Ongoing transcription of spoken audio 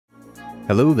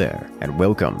Hello there, and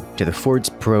welcome to the Forts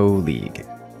Pro League.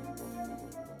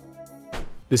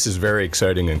 This is very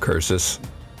exciting in Cursus.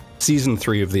 Season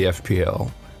 3 of the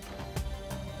FPL.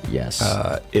 Yes.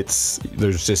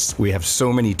 We have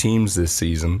so many teams this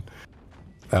season.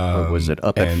 Or was it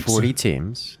up at 40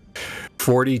 teams?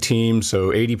 40 teams,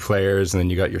 so 80 players, and then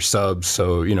you got your subs.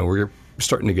 So, you know, we're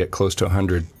starting to get close to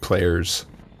 100 players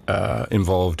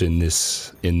involved in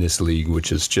this league,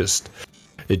 which is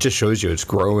it just shows you it's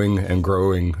growing and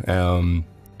growing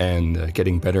and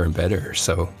getting better and better.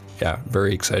 So, yeah,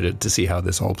 very excited to see how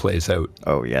this all plays out.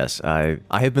 Oh, yes. I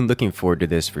have been looking forward to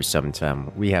this for some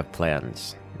time. We have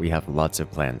plans. We have lots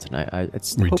of plans, and I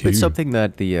hope it's something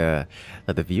that the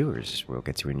viewers will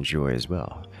get to enjoy as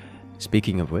well.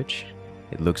 Speaking of which,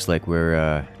 it looks like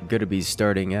we're going to be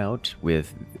starting out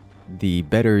with the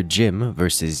Better Gym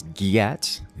versus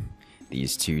Giat.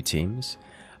 These two teams.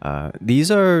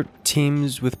 These are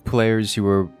teams with players who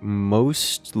are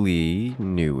mostly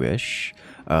newish.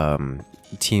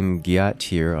 Team Giat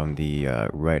here on the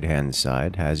right-hand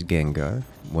side has Gengar,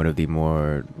 one of the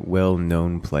more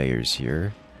well-known players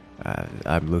here.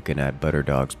 I'm looking at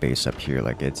Butterdog's base up here,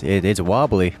 like it's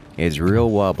wobbly. It's real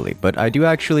wobbly, but I do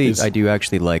actually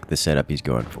like the setup he's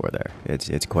going for there.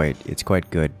 It's quite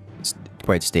good. It's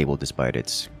quite stable despite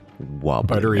its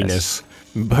wobbliness.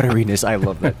 Butteriness. I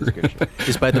love that description.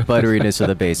 Despite the butteriness of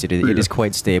the base, it is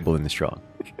quite stable and strong.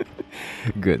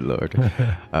 Good lord.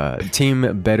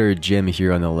 Team Better Gym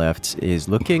here on the left is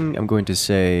looking, I'm going to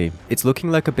say, it's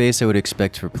looking like a base I would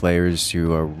expect for players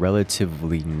who are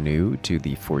relatively new to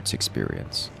the Forts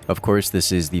experience. Of course,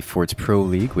 this is the Forts Pro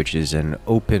League, which is an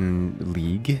open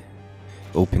league,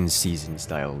 open season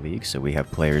style league, so we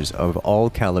have players of all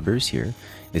calibers here.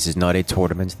 This is not a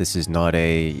tournament, this is not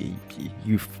a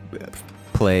you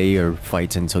play or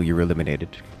fight until you're eliminated.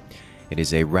 It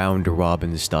is a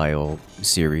round-robin style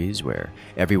series where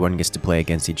everyone gets to play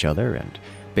against each other, and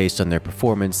based on their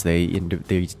performance,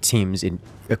 their teams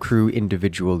accrue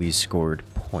individually scored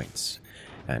points.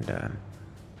 And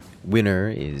winner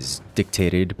is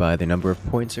dictated by the number of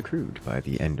points accrued by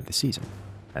the end of the season,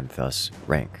 and thus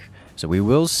rank. So we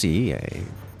will see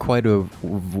quite a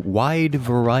wide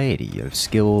variety of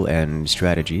skill and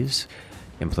strategies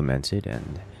implemented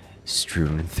and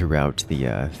strewn throughout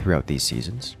these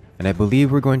seasons. And I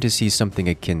believe we're going to see something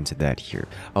akin to that here.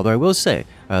 Although I will say,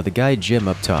 the guy Jim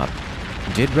up top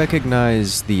did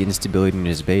recognize the instability in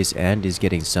his base and is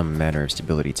getting some manner of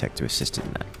stability tech to assist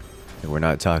in that. And we're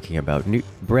not talking about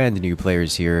brand new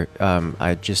players here.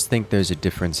 I just think there's a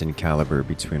difference in caliber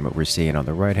between what we're seeing on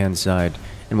the right-hand side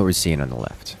and what we're seeing on the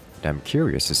left. And I'm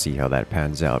curious to see how that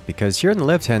pans out, because here on the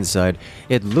left-hand side,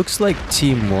 it looks like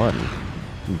Team 1,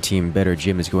 Team Better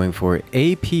Gym, is going for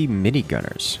AP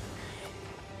minigunners.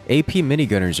 AP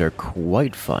minigunners are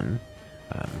quite fun.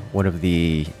 One of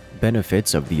the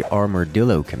benefits of the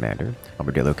Armadillo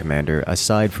Commander,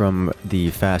 aside from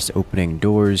the fast opening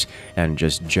doors and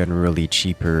just generally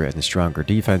cheaper and stronger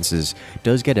defenses,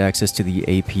 does get access to the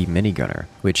AP minigunner,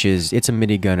 which is, it's a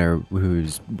minigunner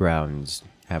whose rounds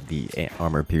have the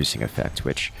armor piercing effect,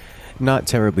 which not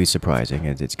terribly surprising,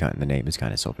 as the name is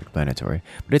kind of self-explanatory,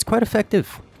 but it's quite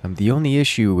effective. The only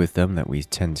issue with them that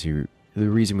the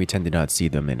reason we tend to not see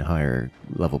them in higher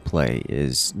level play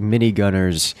is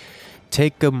minigunners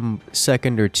take a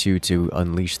second or two to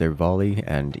unleash their volley,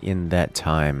 and in that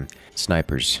time,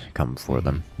 snipers come for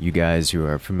them. You guys who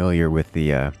are familiar with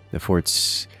the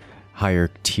Fort's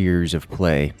higher tiers of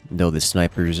play know the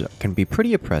snipers can be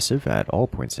pretty oppressive at all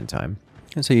points in time.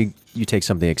 And so you take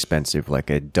something expensive like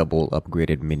a double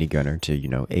upgraded minigunner to, you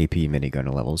know, AP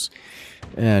minigunner levels,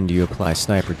 and you apply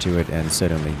sniper to it, and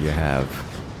suddenly you have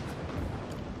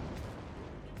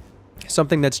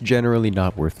something that's generally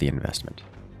not worth the investment.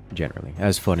 Generally,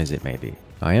 as fun as it may be.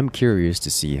 I am curious to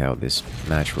see how this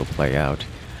match will play out.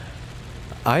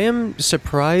 I am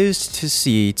surprised to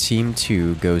see Team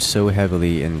 2 go so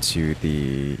heavily into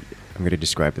the, I'm going to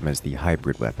describe them as the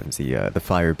hybrid weapons, the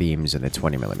fire beams and the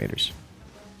 20mm.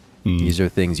 These are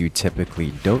things you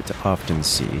typically don't often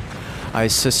see. I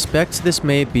suspect this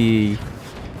may be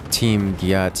Team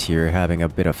Giat here having a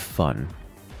bit of fun.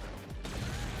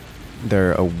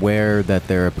 They're aware that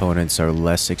their opponents are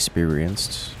less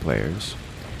experienced players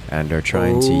and are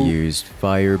trying to use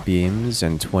fire beams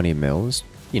and 20 mils,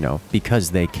 you know,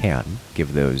 because they can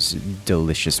give those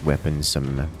delicious weapons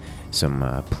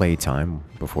some playtime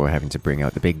before having to bring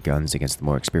out the big guns against the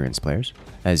more experienced players.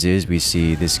 As is, we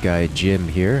see this guy Jim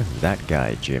here, that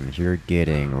guy Jim here,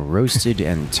 getting roasted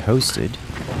and toasted.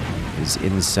 His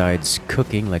insides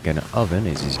cooking like an oven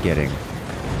as he's getting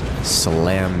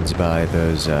slammed by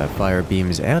those fire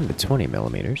beams and the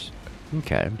 20mm.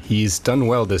 Okay. He's done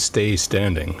well to stay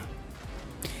standing.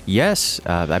 Yes,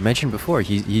 I mentioned before,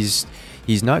 he's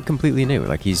not completely new.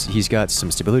 Like, he's got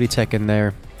some stability tech in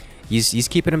there. He's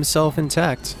keeping himself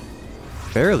intact.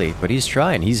 Barely, but he's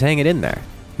trying. He's hanging in there.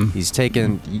 He's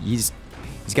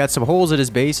got some holes at his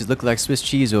base. He's looking like Swiss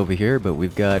cheese over here, but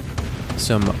we've got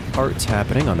some art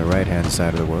happening on the right-hand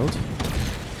side of the world.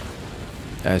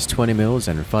 As 20 mils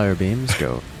and fire beams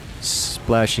go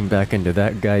splashing back into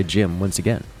that guy Jim once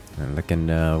again. And looking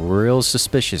real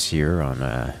suspicious here on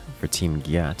for Team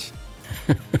Gyat.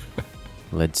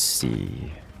 Let's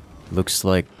see. Looks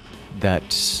like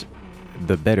that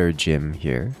the better Jim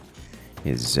here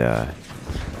is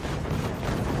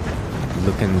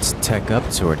looking to tech up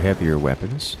toward heavier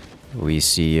weapons. We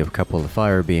see a couple of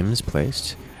fire beams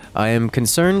placed. I am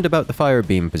concerned about the fire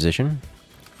beam position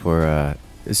for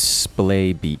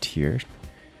splay beat here.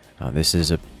 This is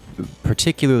a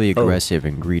particularly aggressive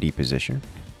and greedy position.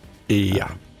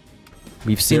 Yeah.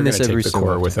 We've seen this every so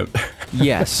often. With him.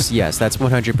 Yes, that's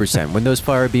 100%. When those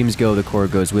fire beams go, the core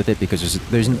goes with it because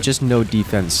there's just no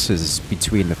defenses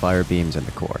between the fire beams and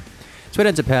the core. So what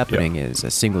ends up happening is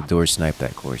a single door snipe,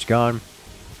 that core's gone,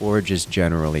 or just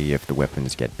generally if the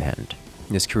weapons get penned.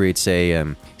 This creates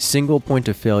a single point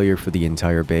of failure for the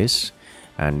entire base,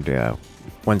 and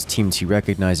once Team T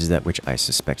recognizes that, which I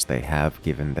suspect they have,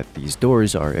 given that these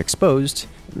doors are exposed,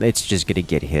 it's just going to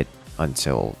get hit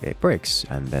until it breaks,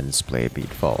 and then splay beat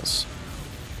falls.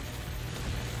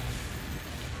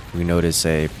 We notice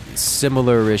a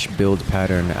similar-ish build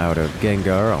pattern out of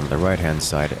Gengar on the right-hand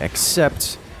side,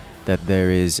 except that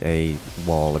there is a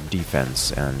wall of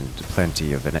defense and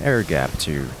plenty of an air gap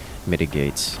to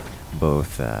mitigate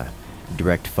both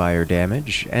direct fire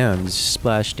damage and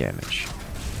splash damage.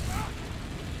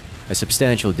 A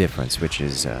substantial difference which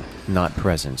is not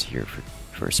present here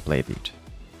for splay beat.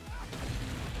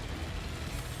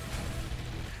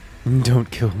 Don't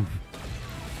kill him.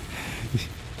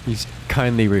 He's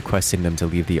kindly requesting them to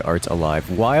leave the art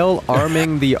alive while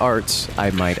arming the art,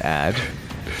 I might add.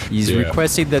 He's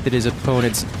requesting that his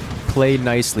opponents play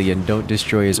nicely and don't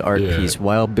destroy his art piece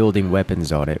while building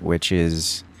weapons on it, which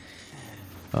is...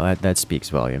 Well, that speaks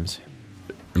volumes.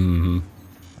 Mm-hmm.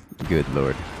 Good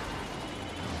lord.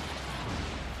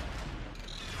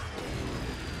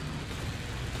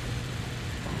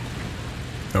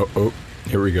 Oh,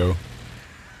 here we go.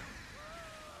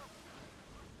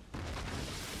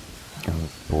 Oh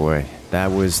boy, that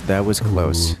was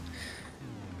close. Ooh.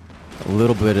 A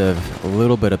little bit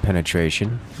of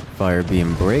penetration. Fire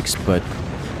beam breaks, but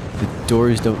the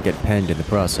doors don't get penned in the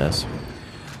process.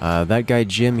 That guy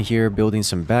Jim here building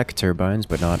some back turbines,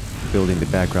 but not building the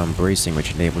background bracing,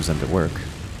 which enables them to work.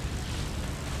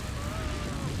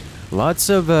 Lots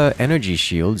of energy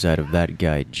shields out of that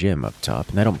guy Jim up top,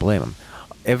 and I don't blame him.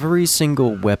 Every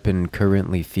single weapon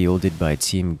currently fielded by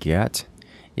Team Gat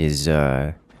is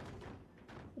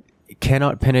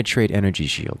cannot penetrate energy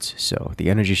shields, so the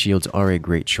energy shields are a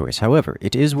great choice. However,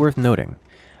 it is worth noting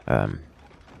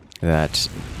that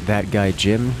guy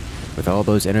Jim, with all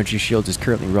those energy shields, is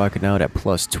currently rocking out at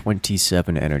plus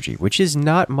 27 energy, which is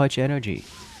not much energy.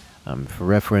 For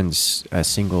reference, a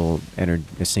single wind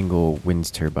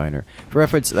turbiner. For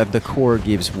reference, the core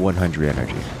gives 100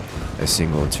 energy. A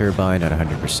single turbine at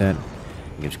 100%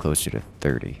 gives closer to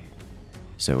 30.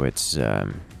 So it's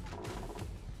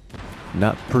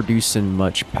not producing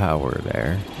much power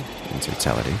there in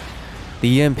totality.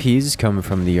 The EMPs come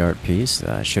from the art piece,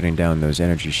 shutting down those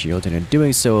energy shields, and in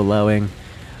doing so allowing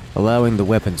the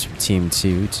weapons from Team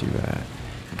 2 to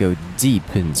go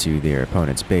deep into their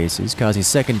opponent's bases, causing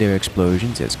secondary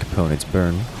explosions as components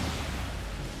burn.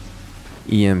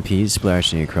 EMPs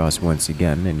splashing across once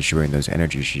again, ensuring those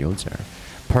energy shields are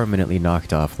permanently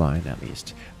knocked offline, at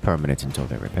least permanent until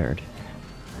they're repaired.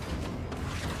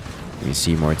 We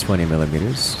see more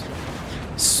 20mm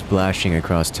splashing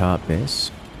across top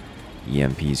base.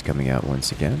 EMPs coming out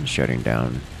once again, shutting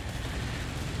down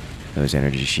those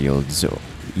energy shields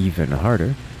even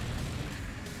harder.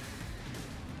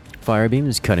 Fire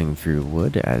beams cutting through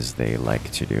wood, as they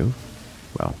like to do.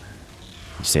 Well,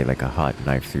 you say like a hot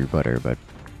knife through butter, but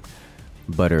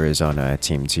butter is on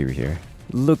Team 2 here.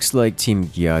 Looks like Team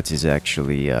Gyat is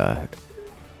actually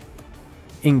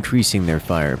increasing their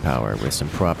firepower with some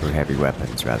proper heavy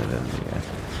weapons rather than the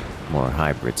more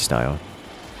hybrid style.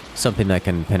 Something that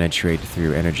can penetrate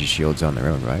through energy shields on their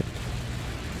own, right?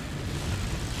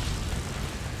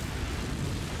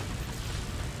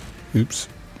 Oops.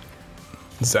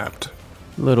 Zapped.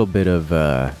 A little bit of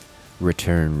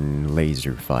return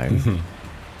laser fire.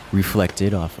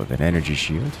 Reflected off of an energy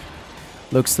shield.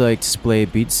 Looks like Splay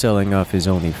Beat selling off his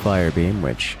only fire beam,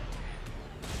 which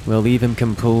will leave him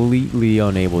completely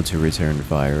unable to return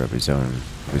fire of his own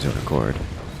accord.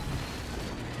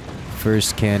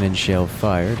 First cannon shell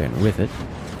fired, and with it,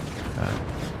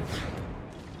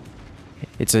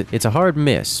 it's a hard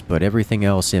miss, but everything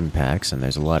else impacts, and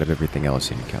there's a lot of everything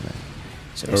else incoming.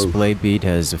 So Blade Beat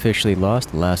has officially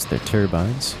lost the last of their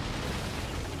turbines.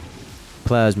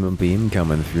 Plasma beam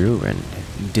coming through and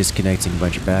disconnecting a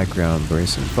bunch of background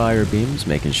bursts and fire beams,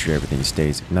 making sure everything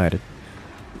stays ignited.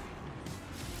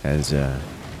 As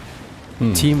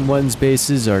Team 1's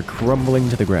bases are crumbling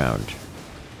to the ground.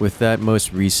 With that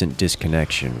most recent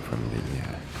disconnection from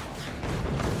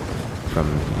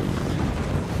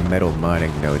the metal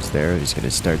mining nodes there, he's going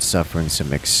to start suffering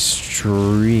some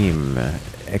extreme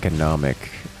economic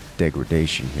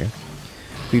degradation here.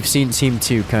 We've seen Team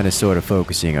 2 kind of sort of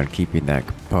focusing on keeping that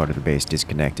part of the base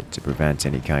disconnected to prevent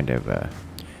any kind of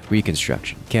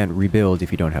reconstruction. Can't rebuild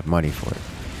if you don't have money for it.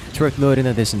 It's worth noting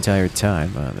that this entire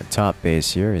time, the top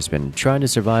base here has been trying to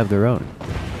survive their own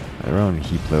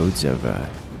heap loads of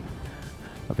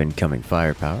incoming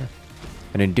firepower.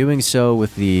 And in doing so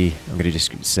with the, I'm going to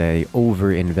just say,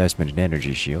 over-investment in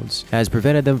energy shields, has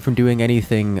prevented them from doing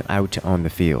anything out on the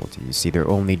field. You see, they're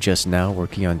only just now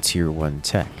working on Tier 1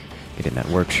 tech, getting that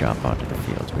workshop onto the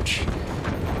field, which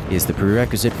is the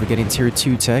prerequisite for getting Tier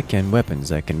 2 tech and weapons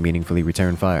that can meaningfully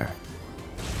return fire.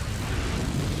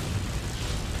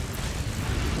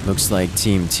 Looks like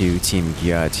Team 2, Team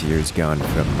Gyat here has gone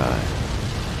from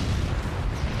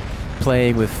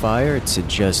playing with fire to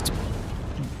just,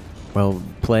 well,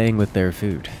 playing with their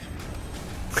food.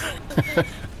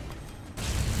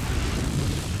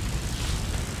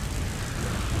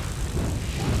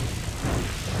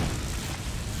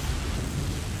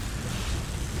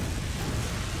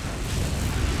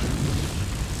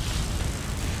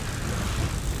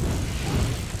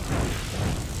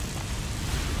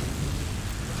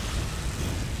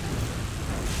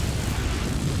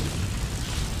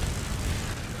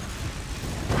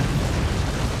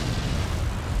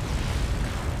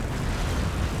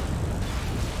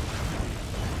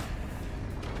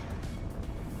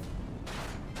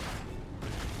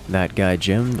 That guy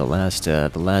Jim, the last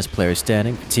player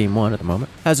standing for Team 1 at the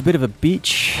moment, has a bit of a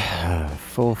beach,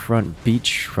 full front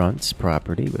beachfront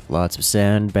property with lots of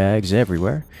sandbags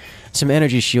everywhere. Some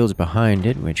energy shields behind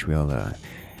it, which will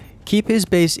keep his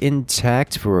base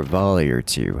intact for a volley or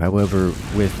two. However,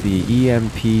 with the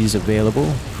EMPs available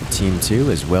for Team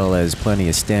 2, as well as plenty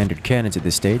of standard cannons at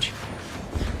this stage,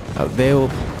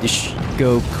 they'll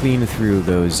go clean through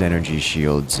those energy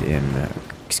shields in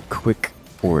quick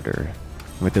order.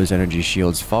 With those energy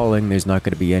shields falling, there's not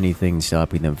going to be anything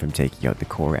stopping them from taking out the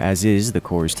core, as is the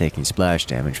core is taking splash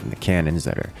damage from the cannons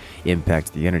that are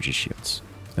impacting the energy shields.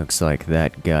 Looks like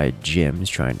that guy Jim is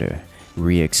trying to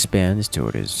re-expand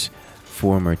toward his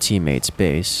former teammate's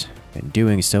base, and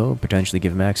doing so, potentially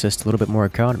give him access to a little bit more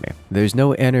economy. There's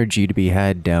no energy to be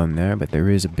had down there, but there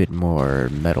is a bit more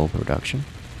metal production.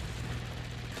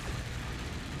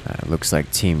 Looks like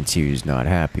Team 2's not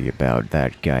happy about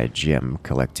that guy Jim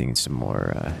collecting some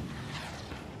more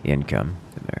income.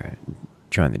 They're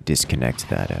trying to disconnect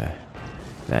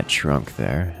that trunk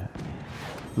there.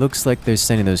 Looks like they're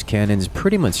sending those cannons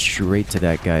pretty much straight to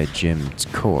that guy Jim's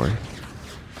core.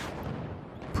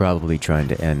 Probably trying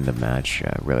to end the match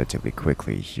relatively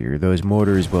quickly here. Those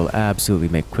mortars will absolutely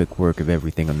make quick work of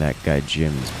everything on that guy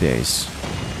Jim's base.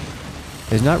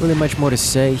 There's not really much more to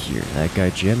say here. That guy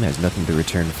Jim has nothing to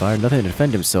return fire, nothing to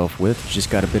defend himself with, just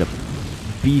got a bit of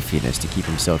beefiness to keep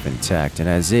himself intact, and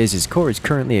as is, his core is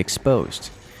currently exposed.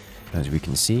 As we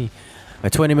can see, a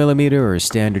 20mm or a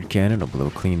standard cannon will blow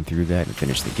clean through that and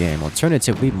finish the game.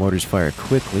 Alternatively, mortars fire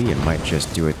quickly and might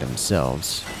just do it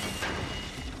themselves.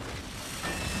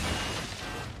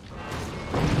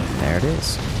 And there it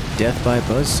is. Death by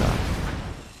buzzsaw.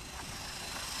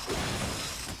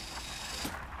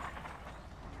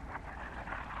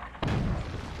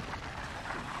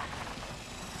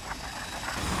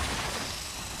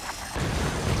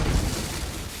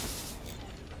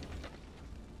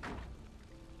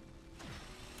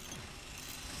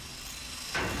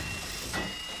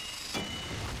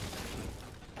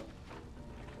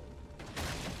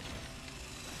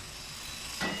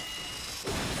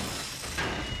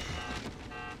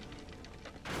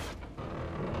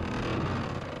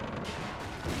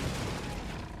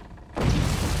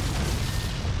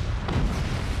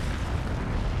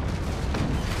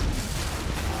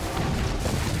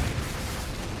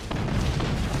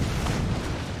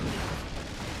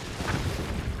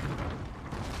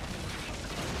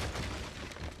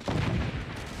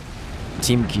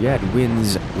 Team Gyat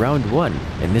wins round 1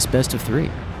 in this best of 3.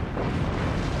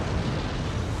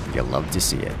 You'll love to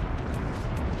see it.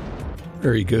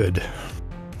 Very good.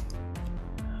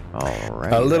 All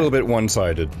right. A little bit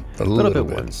one-sided. A little bit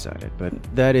one-sided, but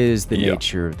that is the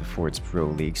nature of the Forts Pro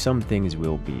League. Some things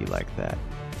will be like that.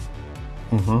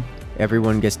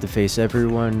 Everyone gets to face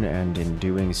everyone, and in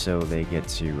doing so, they get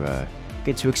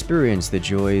to experience the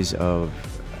joys of,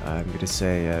 I'm going to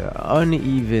say,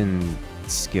 uneven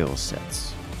skill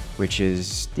sets, which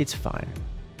is, it's fine.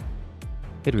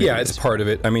 It really it's part of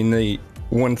it. I mean, the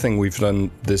one thing we've done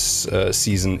this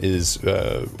season is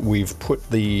we've put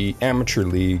the Amateur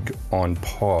League on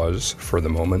pause for the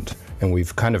moment, and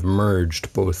we've kind of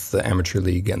merged both the Amateur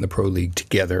League and the Pro League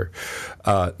together,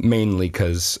 mainly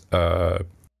because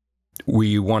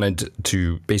we wanted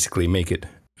to basically make it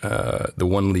the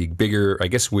one league bigger. I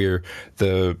guess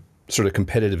the sort of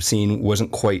competitive scene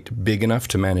wasn't quite big enough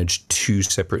to manage two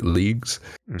separate leagues.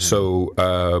 So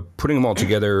putting them all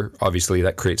together, obviously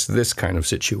that creates this kind of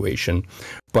situation.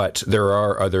 But there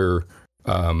are other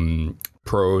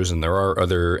pros and there are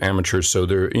other amateurs, so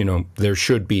there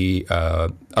should be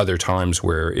other times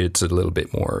where it's a little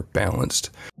bit more balanced.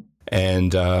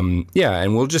 And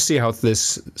and we'll just see how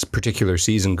this particular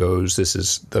season goes. This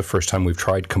is the first time we've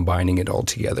tried combining it all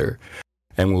together,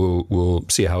 and we'll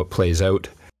see how it plays out.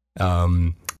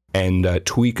 And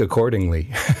tweak accordingly.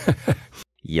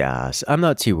 Yes, I'm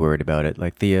not too worried about it.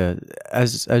 Like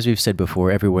as we've said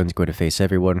before, everyone's going to face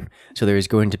everyone. So there's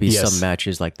going to be some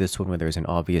matches like this one where there's an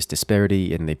obvious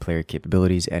disparity in the player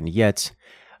capabilities, and yet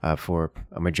for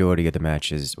a majority of the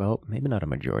matches, well, maybe not a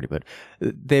majority, but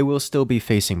they will still be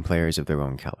facing players of their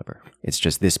own caliber. It's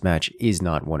just this match is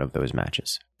not one of those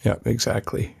matches. Yeah,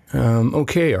 exactly.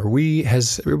 Okay,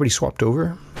 has everybody swapped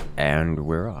over? And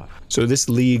we're off. So this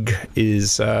league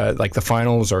is, like the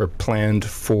finals are planned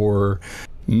for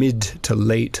mid to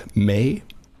late May.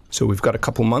 So we've got a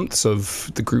couple months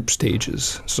of the group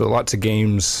stages. So lots of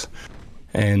games.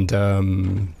 And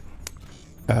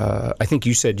I think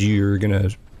you said you're going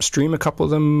to stream a couple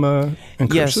of them in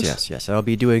courses? Yes. I'll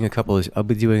be doing a couple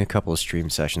of stream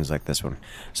sessions like this one.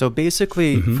 So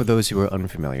basically, for those who are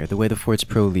unfamiliar, the way the Forts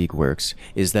Pro League works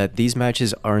is that these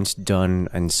matches aren't done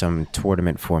in some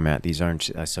tournament format. These aren't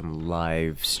some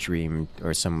live stream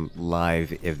or some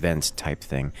live event type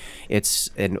thing.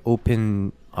 It's an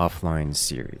open offline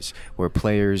series where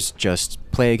players just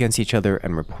play against each other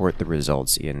and report the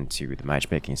results into the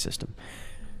matchmaking system.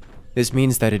 This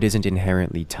means that it isn't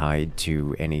inherently tied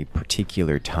to any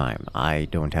particular time. I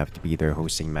don't have to be there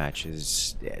hosting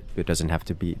matches. It doesn't have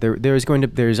to be there. There's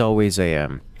always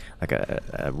a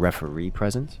referee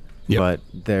present, but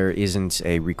there isn't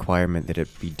a requirement that it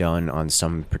be done on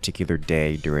some particular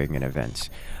day during an event.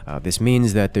 This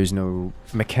means that there's no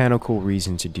mechanical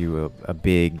reason to do a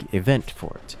big event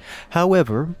for it.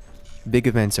 However, big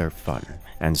events are fun,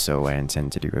 and so I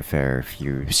intend to do a fair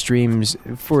few streams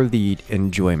for the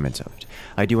enjoyment of it.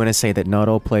 I do want to say that not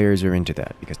all players are into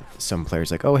that, because some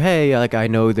players are like, oh hey, like I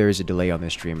know there's a delay on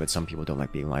this stream, but some people don't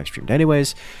like being live streamed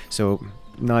anyways, so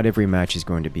not every match is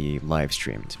going to be live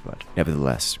streamed, but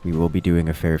nevertheless, we will be doing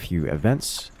a fair few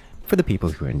events for the people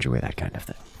who enjoy that kind of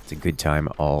thing. It's a good time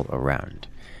all around.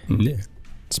 Yeah.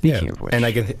 Speaking of which...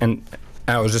 And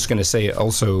I was just going to say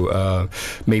also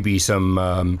maybe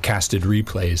some casted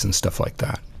replays and stuff like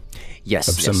that. Yes.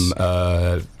 Of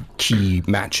some key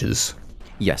matches.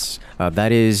 Yes,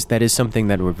 that is something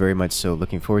that we're very much so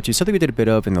looking forward to. Something we did a bit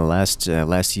of in the last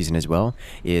season as well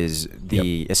is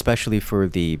especially for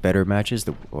the better matches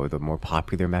or the more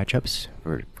popular matchups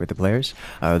for the players.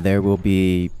 There will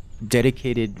be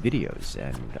dedicated videos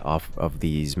and of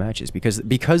these matches because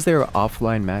they're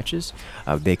offline matches.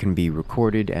 They can be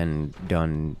recorded and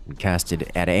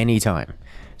casted at any time,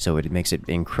 so it makes it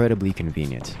incredibly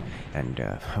convenient. And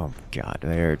oh god,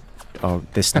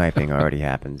 the sniping already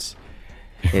happens.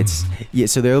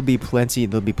 So there'll be plenty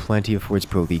of Forts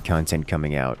Pro League content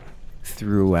coming out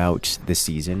throughout the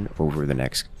season over the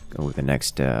next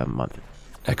month.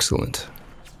 Excellent.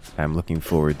 I'm looking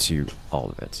forward to all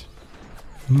of it.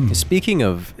 Speaking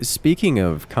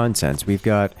of content, we've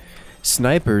got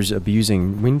snipers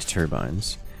abusing wind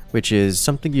turbines, which is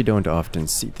something you don't often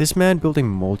see. This man building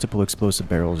multiple explosive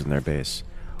barrels in their base.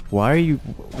 What are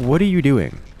you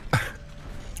doing?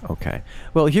 Okay.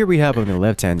 Well, here we have on the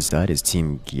left-hand side is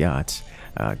Team Gyat,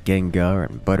 Gengar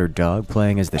and Butterdog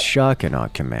playing as the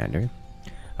Shockonaut Commander.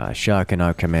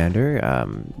 Shockonaut Commander,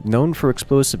 known for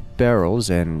explosive barrels,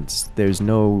 and there's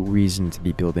no reason to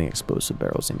be building explosive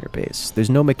barrels in your base. There's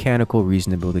no mechanical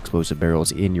reason to build explosive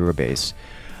barrels in your base.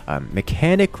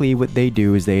 Mechanically, what they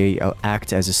do is they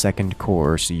act as a second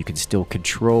core, so you can still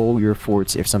control your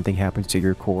forts if something happens to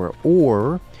your core,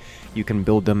 or you can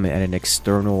build them at an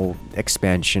external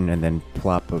expansion and then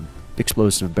plop a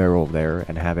explosive barrel there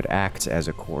and have it act as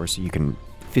a core so you can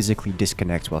physically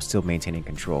disconnect while still maintaining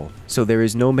control. So there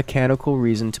is no mechanical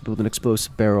reason to build an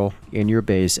explosive barrel in your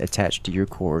base attached to your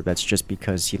core. That's just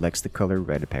because he likes the color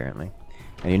red, apparently.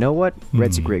 And you know what?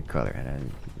 Red's a great color,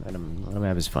 and let him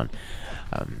have his fun.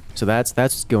 So that's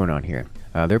what's going on here.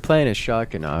 They're playing a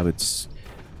shotgun. It's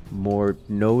more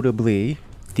notably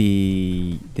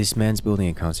this man's building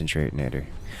a concentrator.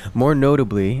 More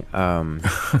notably,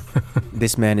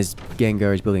 this man is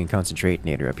Gengar is building a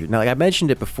concentrator up here. Now, like I mentioned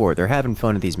it before, they're having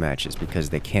fun at these matches because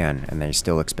they can, and they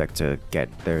still expect to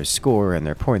get their score and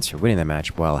their points for winning the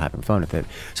match while having fun with it.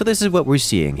 So this is what we're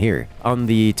seeing here. On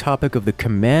the topic of the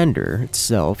commander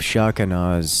itself,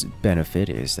 Shakana's benefit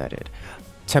is that it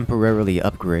temporarily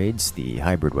upgrades the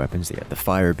hybrid weapons, the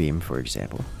fire beam, for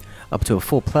example, up to a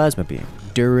full plasma beam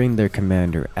during their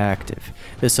commander active.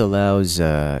 This allows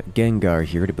Gengar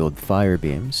here to build fire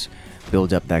beams,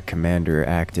 build up that commander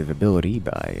active ability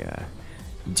by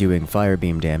doing fire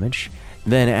beam damage,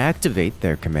 then activate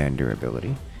their commander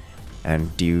ability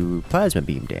and do plasma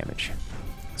beam damage.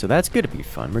 So that's going to be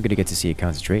fun. We're going to get to see a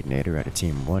concentrator out of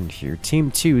Team 1 here.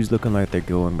 Team 2 is looking like they're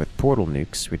going with portal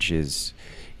nukes, which is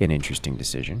an interesting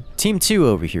decision. Team 2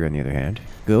 over here, on the other hand,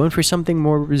 going for something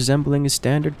more resembling a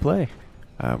standard play.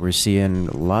 We're seeing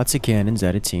lots of cannons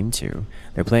out of Team 2.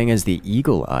 They're playing as the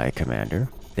Eagle Eye commander.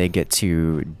 They get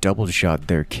to double shot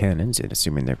their cannons, and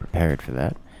assuming they're prepared for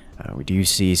that. We do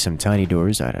see some tiny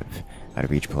doors out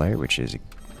of each player, which is,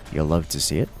 you'll love to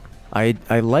see it. I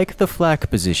like the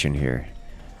flak position here.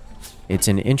 It's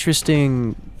an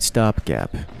interesting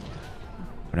stopgap,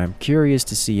 but I'm curious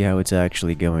to see how it's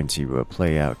actually going to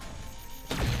play out.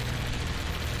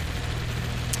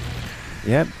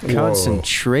 Yep,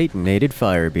 concentrated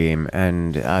fire beam,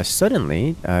 and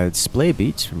suddenly, Splay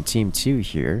Beats from Team 2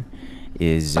 here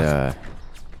is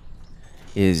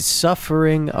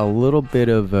suffering a little bit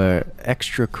of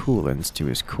extra coolant to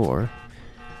his core.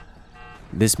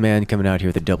 This man coming out here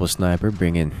with a double sniper,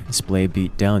 bringing Splay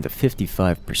Beat down to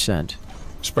 55%.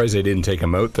 Surprised they didn't take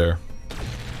him out there.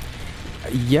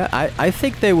 Yeah, I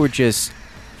think they were just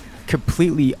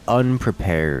completely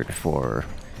unprepared for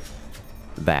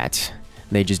that.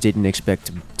 They just didn't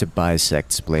expect to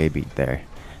bisect Splay Beat there.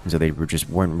 And so they just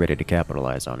weren't ready to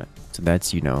capitalize on it. So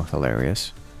that's, you know,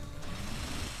 hilarious.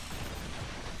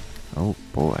 Oh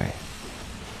boy.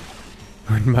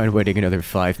 Wouldn't mind waiting another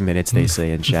 5 minutes, they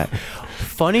say in chat.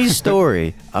 Funny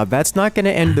story. That's not going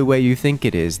to end the way you think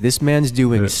it is. This man's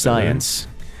doing science.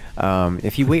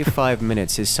 If you wait 5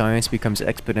 minutes, his science becomes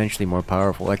exponentially more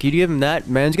powerful. Like, you give him that,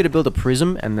 man's gonna build a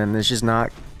prism, and then there's just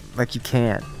not... Like, you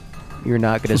can't. You're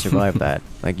not gonna survive that.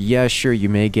 Like, yeah, sure, you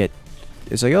may get...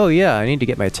 It's like, oh yeah, I need to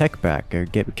get my tech back, or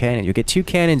get a cannon. You get 2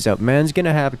 cannons out. Man's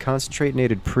gonna have a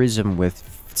concentrated prism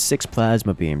with 6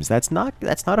 plasma beams. That's not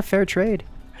a fair trade.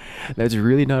 That's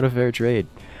really not a fair trade.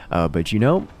 But you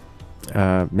know...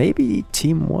 maybe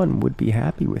Team 1 would be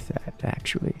happy with that,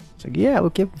 actually. It's like, yeah,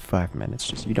 we'll give them 5 minutes.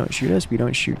 Just, you don't shoot us, we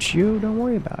don't shoot you, don't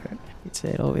worry about it.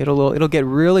 It'll get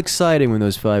real exciting when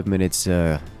those 5 minutes,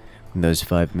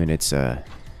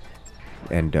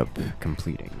 end up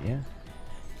completing, yeah?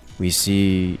 We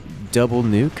see double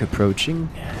nuke approaching.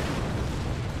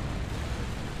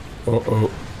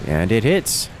 Uh-oh. And it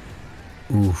hits.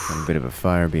 Oof. A bit of a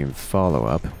fire beam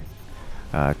follow-up.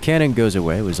 Cannon goes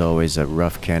away. It was always a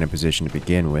rough cannon position to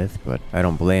begin with, but I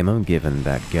don't blame him given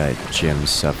that guy Jim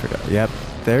suffered. Yep,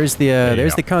 there's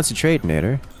the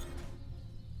concentrator.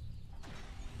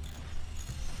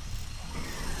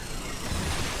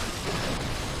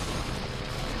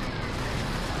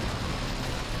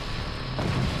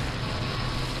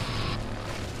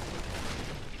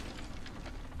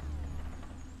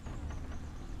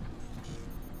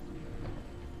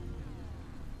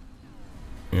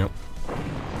 Yep.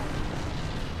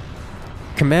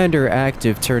 Commander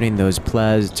active, turning those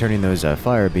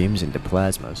fire beams into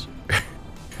plasmas,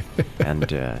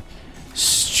 and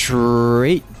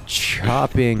straight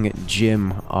chopping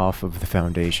Jim off of the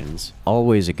foundations.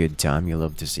 Always a good time. You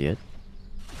love to see it.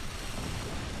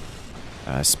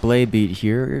 Splay Beat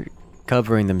here,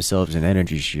 covering themselves in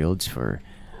energy shields for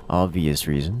obvious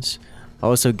reasons.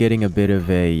 Also getting a bit of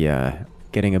a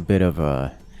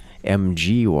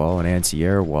MG wall, an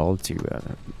anti-air wall,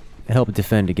 to help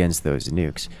defend against those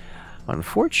nukes.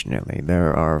 Unfortunately,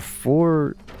 there are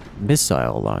 4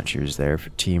 missile launchers there for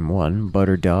Team 1.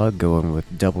 Butterdog going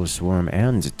with double swarm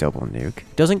and double nuke.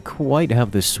 Doesn't quite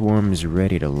have the swarms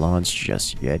ready to launch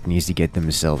just yet. Needs to get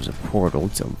themselves a portal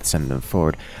to send them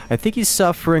forward. I think he's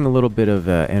suffering a little bit of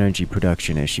energy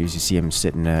production issues. You see him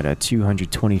sitting at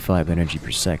 225 energy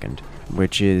per second,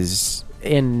 which is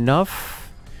enough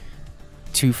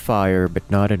to fire, but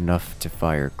not enough to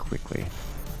fire quickly.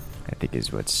 I think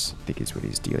is what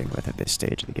he's dealing with at this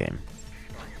stage of the game.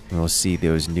 And we'll see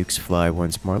those nukes fly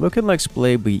once more. Looking like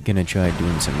Splaybeat gonna try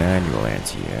doing some manual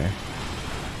anti-air.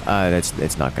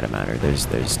 That's not gonna matter.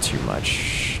 There's too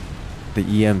much. The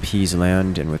EMPs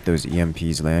land, and with those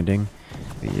EMPs landing,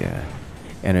 the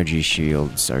energy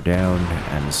shields are down,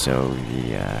 and so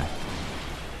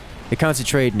the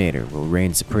Concentrator will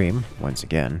reign supreme once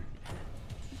again.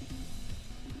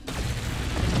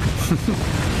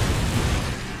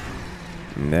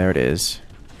 And there it is.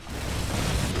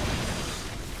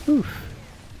 Whew.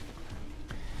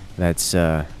 That's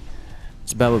about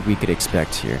what we could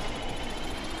expect here.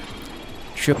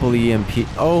 Triple EMP.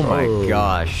 Oh my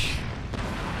gosh.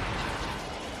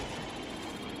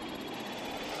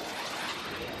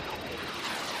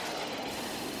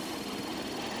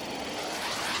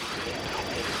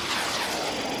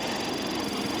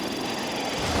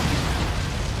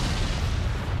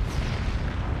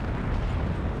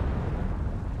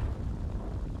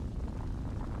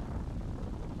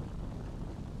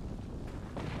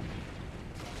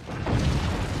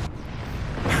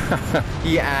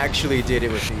 He actually did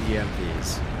it with the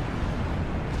EMPs.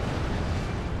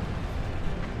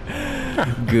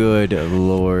 Good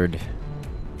lord.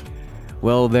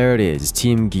 Well, there it is.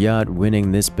 Team Gyat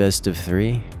winning this best of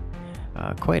 3.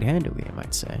 Quite handily, I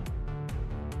might say.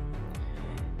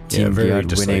 Team very Gyat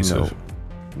decisive.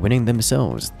 winning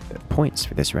themselves points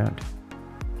for this round.